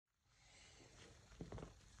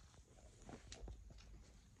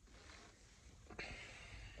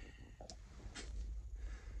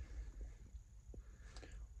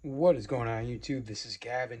What is going on, YouTube? This is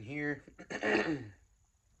Gavin here.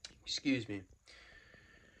 Excuse me.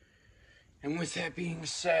 And with that being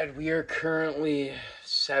said, we are currently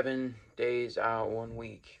 7 days out, 1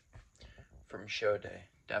 week from show day.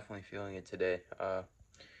 Definitely feeling it today.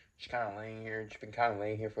 Just kind of laying here. Just been kind of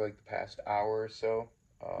laying here for like the past hour or so.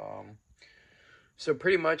 So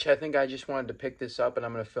pretty much, I think I just wanted to pick this up, and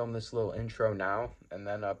I'm gonna film this little intro now, and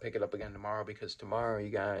then pick it up again tomorrow, because tomorrow, you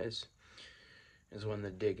guys, is when the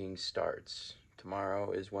digging starts.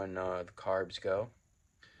 Tomorrow is when the carbs go.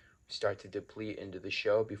 We start to deplete into the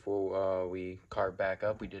show before we carb back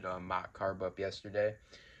up. We did a mock carb up yesterday.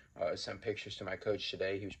 Sent pictures to my coach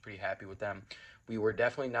today. He was pretty happy with them. We were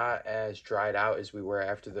definitely not as dried out as we were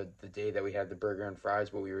after the day that we had the burger and fries,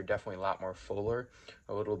 but we were definitely a lot more fuller,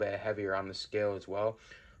 a little bit heavier on the scale as well.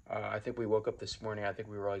 I think we woke up this morning, I think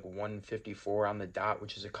we were like 154 on the dot,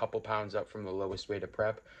 which is a couple pounds up from the lowest weight of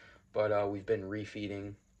prep. But we've been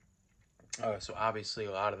refeeding. So obviously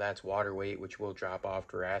a lot of that's water weight, which will drop off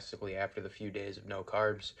drastically after the few days of no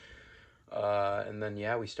carbs. And then,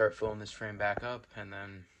 yeah, we start filling this frame back up, and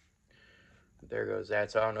then there goes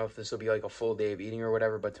that. So I don't know if this will be like a full day of eating or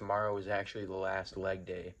whatever, but tomorrow is actually the last leg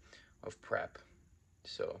day of prep.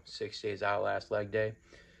 So 6 days out, last leg day.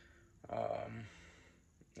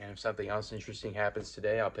 And if something else interesting happens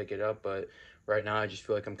today, I'll pick it up. But right now, I just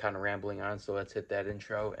feel like I'm kind of rambling on. So let's hit that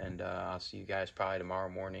intro, and I'll see you guys probably tomorrow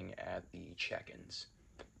morning at the check-ins.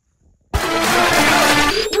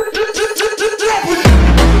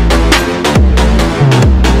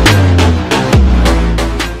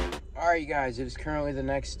 Alright, you guys, it is currently the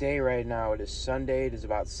next day right now. It is Sunday. It is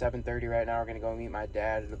about 7:30 right now. We're going to go meet my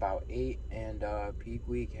dad at about 8. And peak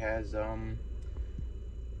week has...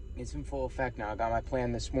 it's in full effect now. I got my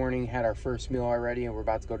plan this morning, had our first meal already, and we're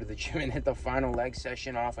about to go to the gym and hit the final leg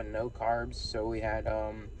session off of no carbs. So we had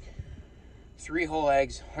 3 whole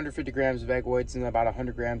eggs, 150 grams of egg whites, and about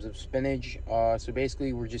 100 grams of spinach. So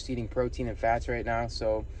basically, we're just eating protein and fats right now.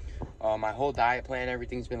 So my whole diet plan,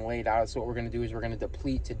 everything's been laid out. So what we're going to do is we're going to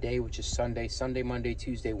deplete today, which is Sunday, Monday,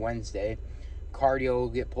 Tuesday, Wednesday. Cardio will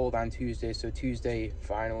get pulled on Tuesday, so Tuesday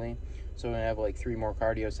finally. So we're going to have like 3 more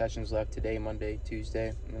cardio sessions left today, Monday, Tuesday,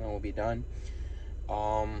 and then we'll be done.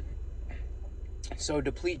 So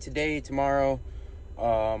deplete today, tomorrow,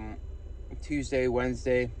 Tuesday,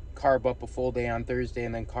 Wednesday, carb up a full day on Thursday,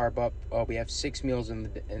 and then carb up. We have 6 meals in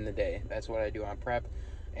the day. That's what I do on prep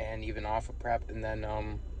and even off of prep. And then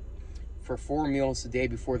for 4 meals the day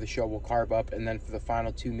before the show, we'll carb up. And then for the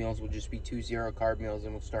final 2 meals will just be 2 0 carb meals,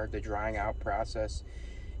 and we'll start the drying out process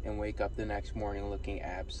and wake up the next morning looking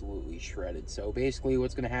absolutely shredded. So basically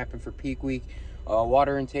what's going to happen for peak week,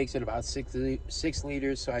 water intake's at about 6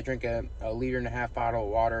 liters. So I drink a 1.5 liter bottle of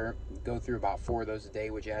water, go through about 4 of those a day,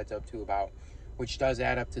 which does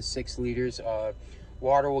add up to 6 liters.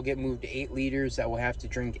 Water will get moved to 8 liters. That will have to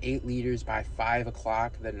drink 8 liters by 5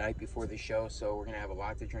 o'clock the night before the show. So we're going to have a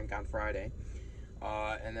lot to drink on Friday.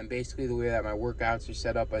 And then basically the way that my workouts are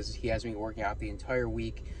set up is he has me working out the entire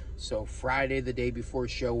week. So Friday, the day before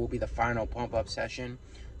show, will be the final pump-up session.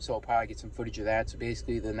 So I'll probably get some footage of that. So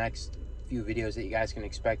basically the next few videos that you guys can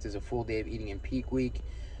expect is a full day of eating in peak week.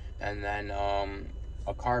 And then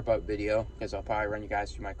a carb up video, because I'll probably run you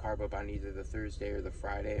guys through my carb up on either the Thursday or the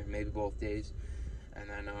Friday, maybe both days. And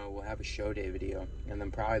then we'll have a show day video. And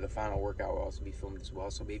then probably the final workout will also be filmed as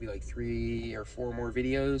well. So maybe like 3 or 4 more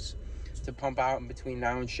videos to pump out in between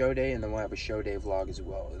now and show day. And then we'll have a show day vlog as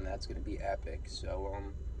well. And that's going to be epic. So,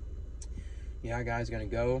 yeah, guys, gonna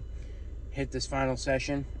go hit this final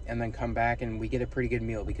session and then come back, and we get a pretty good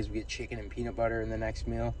meal because we get chicken and peanut butter in the next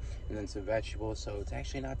meal, and then some vegetables. So it's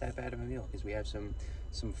actually not that bad of a meal because we have some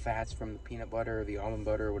fats from the peanut butter or the almond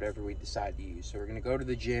butter or whatever we decide to use. So we're gonna go to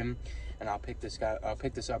the gym, and I'll pick this up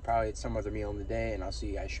probably at some other meal in the day, and I'll see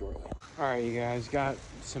you guys shortly. All right, you guys, got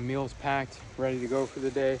some meals packed, ready to go for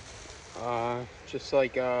the day. Just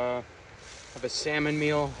like have a salmon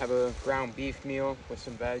meal, have a ground beef meal with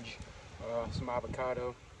some veg. Some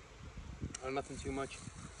avocado, nothing too much.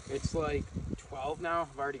 It's like 12 now.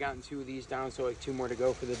 I've already gotten 2 of these down, so like 2 more to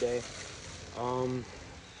go for the day.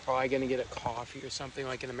 Probably gonna get a coffee or something,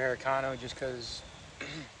 like an Americano, just because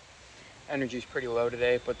energy's pretty low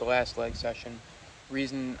today. But the last leg session,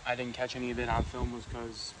 reason I didn't catch any of it on film was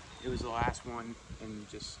because it was the last one, and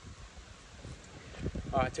just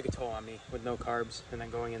it took a toll on me with no carbs, and then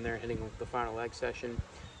going in there and hitting the final leg session.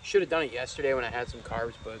 Should have done it yesterday when I had some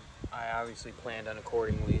carbs, but I obviously planned on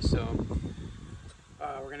accordingly. So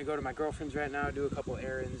we're gonna go to my girlfriend's right now, do a couple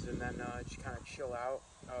errands, and then just kind of chill out.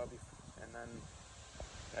 And then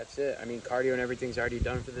that's it. I mean, cardio and everything's already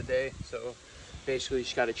done for the day. So basically,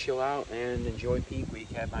 just gotta chill out and enjoy peak week.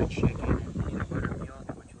 Had my chicken and peanut butter meal,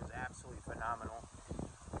 which was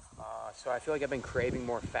So I feel like I've been craving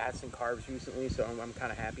more fats and carbs recently, so I'm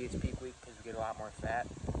kind of happy it's peak week because we get a lot more fat.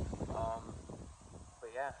 But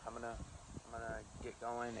yeah, I'm gonna get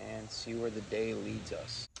going and see where the day leads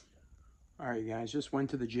us. All right, guys, just went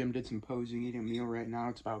to the gym, did some posing, eating a meal right now.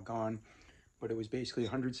 It's about gone, but it was basically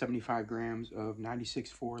 175 grams of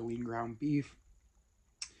 96.4 lean ground beef,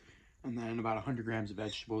 and then about 100 grams of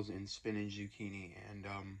vegetables and spinach, zucchini, and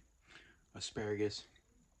asparagus.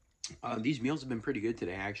 These meals have been pretty good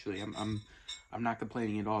today, actually. I'm not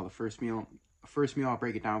complaining at all. The first meal, I'll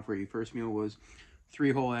break it down for you. First meal was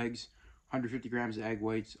 3 whole eggs, 150 grams of egg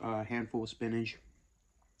whites, a handful of spinach.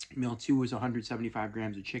 Meal 2 was 175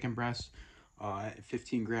 grams of chicken breast,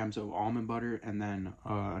 15 grams of almond butter, and then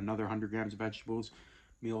another 100 grams of vegetables.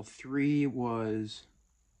 Meal 3 was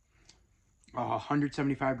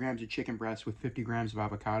 175 grams of chicken breast with 50 grams of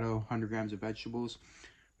avocado, 100 grams of vegetables.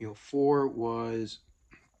 Meal 4 was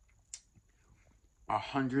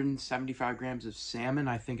 175 grams of salmon.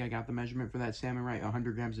 I think I got the measurement for that salmon right.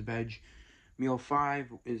 100 grams of veg. Meal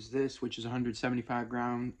 5 is this, which is 175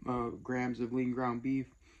 grams of lean ground beef,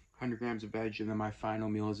 100 grams of veg, and then my final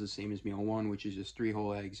meal is the same as meal 1, which is just 3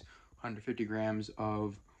 whole eggs, 150 grams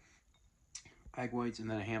of egg whites, and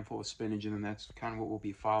then a handful of spinach, and then that's kind of what we'll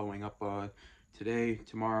be following up today,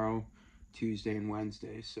 tomorrow, Tuesday, and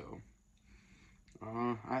Wednesday. So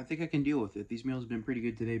I think I can deal with it. These meals have been pretty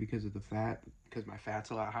good today because of the fat, because my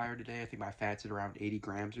fat's a lot higher today. I think my fat's at around 80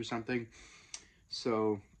 grams or something.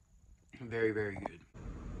 So very, very good.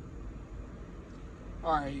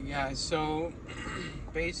 All right, you guys, so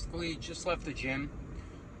basically just left the gym,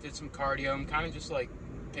 did some cardio. I'm kind of just like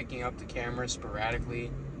picking up the camera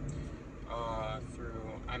sporadically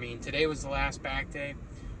today was the last back day,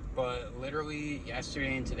 but literally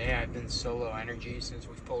yesterday and today I've been so low energy since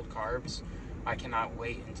we've pulled carbs. I cannot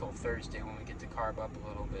wait until Thursday when we get to carb up a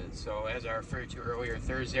little bit. So as I referred to earlier,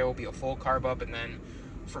 Thursday will be a full carb up, and then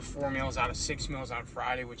for 4 meals out of 6 meals on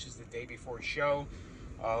Friday, which is the day before show,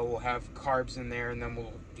 we'll have carbs in there, and then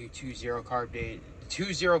we'll do 2 zero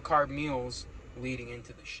carb meals leading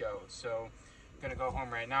into the show. So I'm gonna go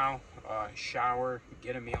home right now, shower,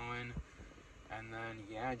 get a meal in, and then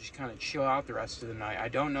yeah, just kind of chill out the rest of the night. I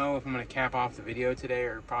don't know if I'm gonna cap off the video today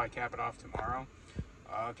or probably cap it off tomorrow,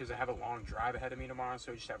 because I have a long drive ahead of me tomorrow.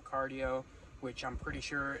 So I just have cardio, which I'm pretty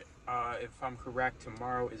sure, if I'm correct,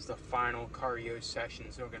 tomorrow is the final cardio session.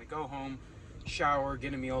 So I'm gonna go home, shower,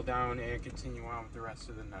 get a meal down, and continue on with the rest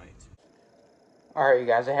of the night. All right, you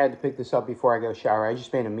guys, I had to pick this up before I go shower. I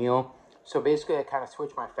just made a meal. So basically, I kind of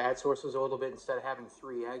switched my fat sources a little bit. Instead of having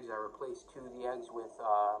 3 eggs, I replaced 2 of the eggs with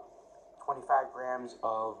 25 grams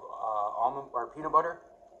of almond or peanut butter.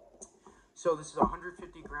 So this is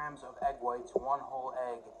 150 grams of egg whites, 1 whole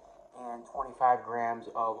egg, and 25 grams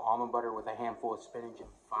of almond butter with a handful of spinach and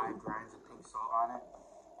 5 grinds of pink salt on it.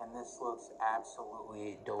 And this looks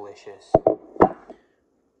absolutely delicious.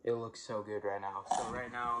 It looks so good right now. So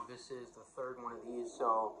right now, this is the 3rd one of these.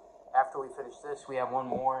 So after we finish this, we have one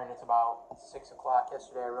more, and it's about 6 o'clock.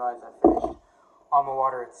 Yesterday, I realized I finished almond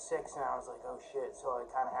water at 6, and I was like, oh shit. So I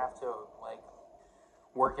kind of have to like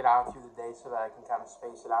work it out through the day so that I can kind of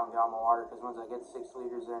space it out and get almond water, because once I get 6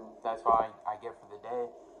 liters in, that's all I get for the day.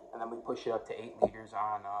 And then we push it up to 8 liters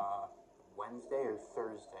on Wednesday or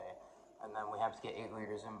Thursday. And then we have to get 8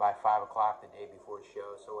 liters in by 5 o'clock the day before the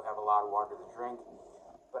show. So we'll have a lot of water to drink.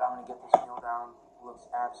 But I'm going to get this meal down. It looks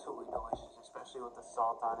absolutely delicious, especially with the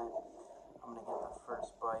salt on it. I'm going to get the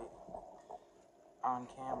first bite on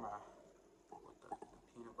camera with the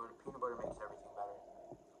peanut butter. Peanut butter makes everything better.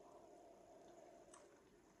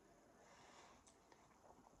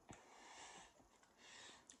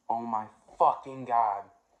 Oh my fucking God.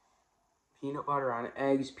 Peanut butter on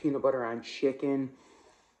eggs, peanut butter on chicken.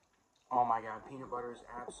 Oh my God, peanut butter is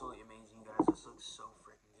absolutely amazing, guys. This looks so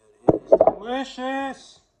freaking good. It is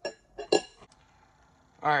delicious.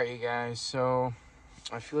 Alright, you guys, so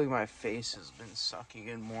I feel like my face has been sucking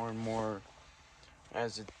in more and more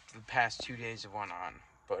as the past 2 days have went on.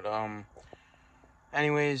 But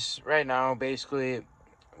anyways, right now, basically,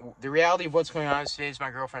 the reality of what's going on is today is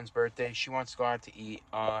my girlfriend's birthday. She wants to go out to eat,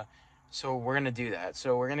 so we're gonna do that.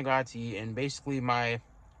 So we're gonna go out to eat, and basically my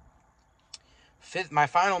fifth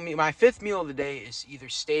meal of the day is either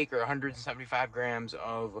steak or 175 grams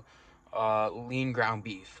of lean ground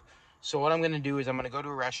beef. So what I'm going to do is I'm going to go to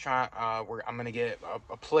a restaurant where I'm going to get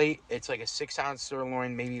a plate. It's like a 6-ounce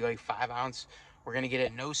sirloin, maybe like 5-ounce. We're going to get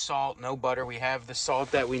it no salt, no butter. We have the salt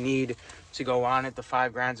that we need to go on it, the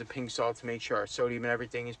 5 grinds of pink salt to make sure our sodium and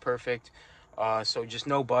everything is perfect. So just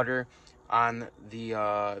no butter on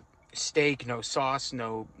the steak, no sauce,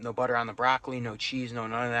 no butter on the broccoli, no cheese, no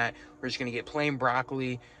none of that. We're just going to get plain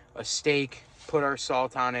broccoli, a steak, put our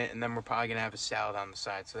salt on it, and then we're probably gonna have a salad on the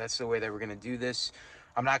side. So that's the way that we're gonna do this.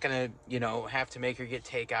 I'm not gonna, you know, have to make her get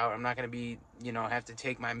takeout. I'm not gonna be, you know, have to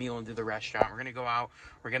take my meal into the restaurant. We're gonna go out.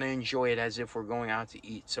 We're gonna enjoy it as if we're going out to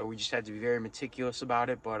eat. So we just had to be very meticulous about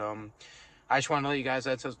it. But I just want to let you guys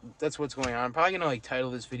that's what's going on. I'm probably gonna like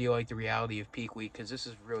title this video like the reality of peak week, because this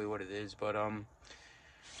is really what it is. But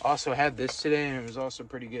also had this today, and it was also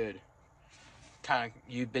pretty good. Kind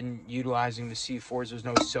of, you've been utilizing the C4s. There's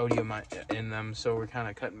no sodium in them, so we're kind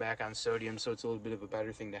of cutting back on sodium, so it's a little bit of a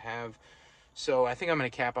better thing to have. So I think I'm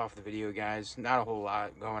going to cap off the video, guys. Not a whole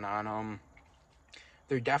lot going on.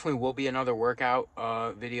 There definitely will be another workout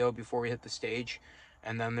video before we hit the stage.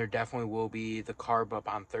 And then there definitely will be the carb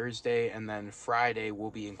up on Thursday. And then Friday will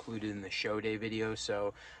be included in the show day video.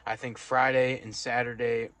 So I think Friday and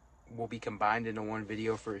Saturday will be combined into one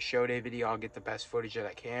video for a show day video. I'll get the best footage that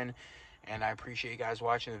I can. And I appreciate you guys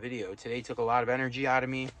watching the video. Today took a lot of energy out of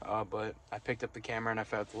me, but I picked up the camera and I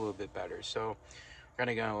felt a little bit better. So we're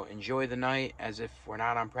gonna go enjoy the night as if we're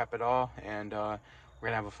not on prep at all, and we're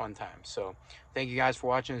gonna have a fun time. So thank you guys for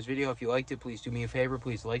watching this video. If you liked it, please do me a favor.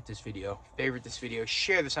 Please like this video, favorite this video,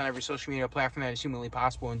 share this on every social media platform that is humanly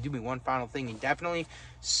possible, and do me one final thing, and definitely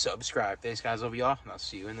subscribe. Thanks, guys. Love y'all, and I'll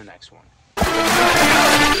see you in the next one.